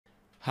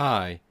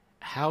Hi,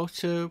 how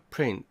to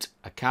print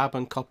a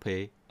carbon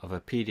copy of a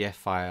PDF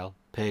file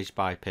page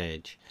by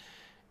page.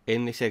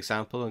 In this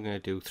example, I'm going to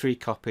do 3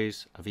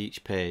 copies of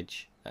each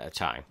page at a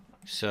time.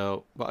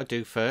 So what I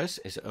do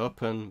first is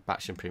open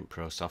Batch and Print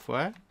Pro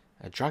software.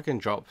 I drag and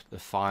drop the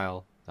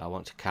file that I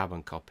want to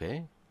carbon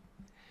copy.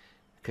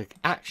 Click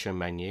Action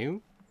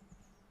menu,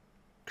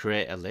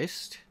 create a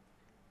list,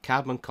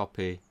 carbon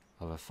copy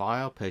of a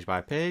file page by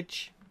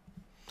page.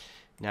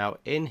 Now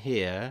in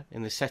here,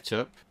 in the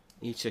setup,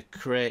 you need to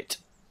create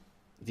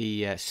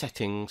the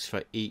settings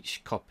for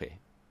each copy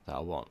that I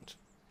want.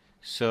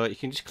 So you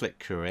can just click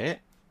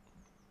create.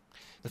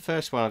 The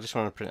first one I just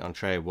want to print on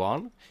tray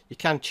 1. You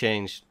can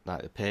change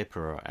like the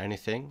paper or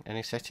anything,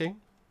 any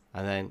setting.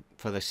 And then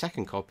for the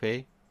second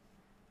copy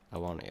I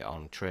want it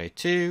on tray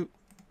 2,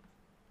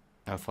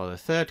 and for the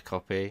third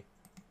copy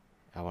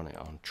I want it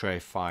on tray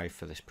 5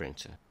 for this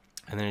printer.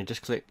 And then you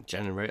just click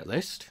generate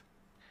list,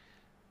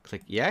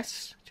 click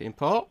yes to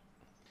import.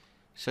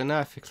 So now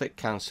if you click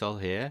cancel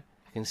here,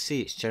 I can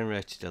see it's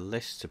generated a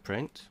list to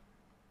print.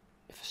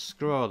 If I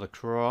scroll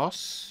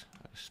across,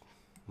 I'll just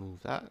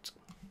move that,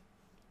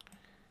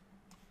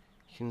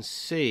 you can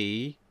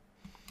see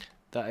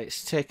that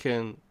it's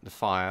taken the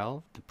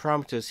file. The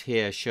parameters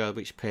here show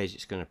which page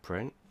it's going to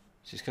print.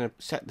 So it's going to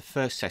set the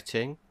first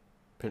setting,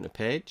 print a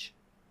page,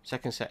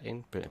 second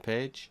setting, print a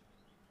page,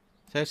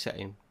 third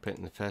setting,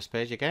 print the first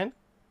page again,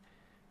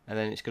 and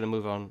then it's going to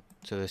move on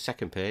to the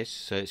second page.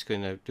 So it's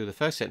going to do the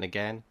first setting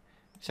again,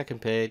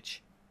 second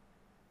page,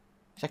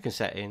 second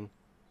setting,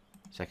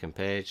 second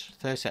page,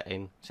 third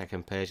setting,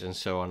 second page, and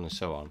so on and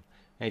so on.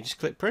 And you just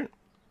click print.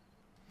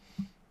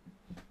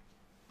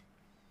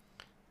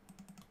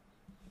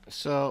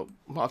 So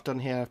what I've done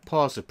here, I've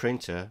paused the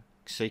printer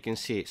so you can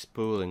see it's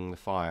spooling the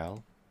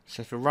file.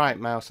 So if I right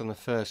mouse on the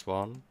first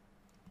one,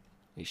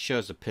 it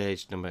shows the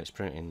page number it's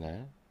printing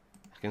there.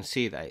 I can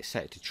see that it's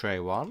set to tray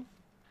 1,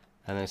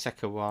 and then the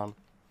second one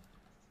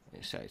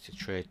it's set to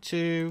tray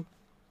 2,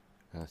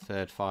 and the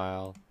third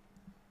file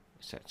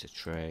is set to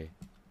tray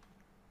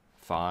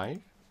 5,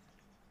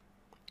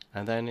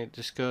 and then it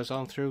just goes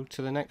on through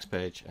to the next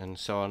page, and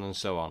so on and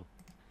so on.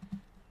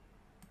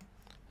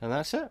 And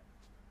that's it.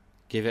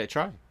 Give it a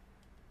try.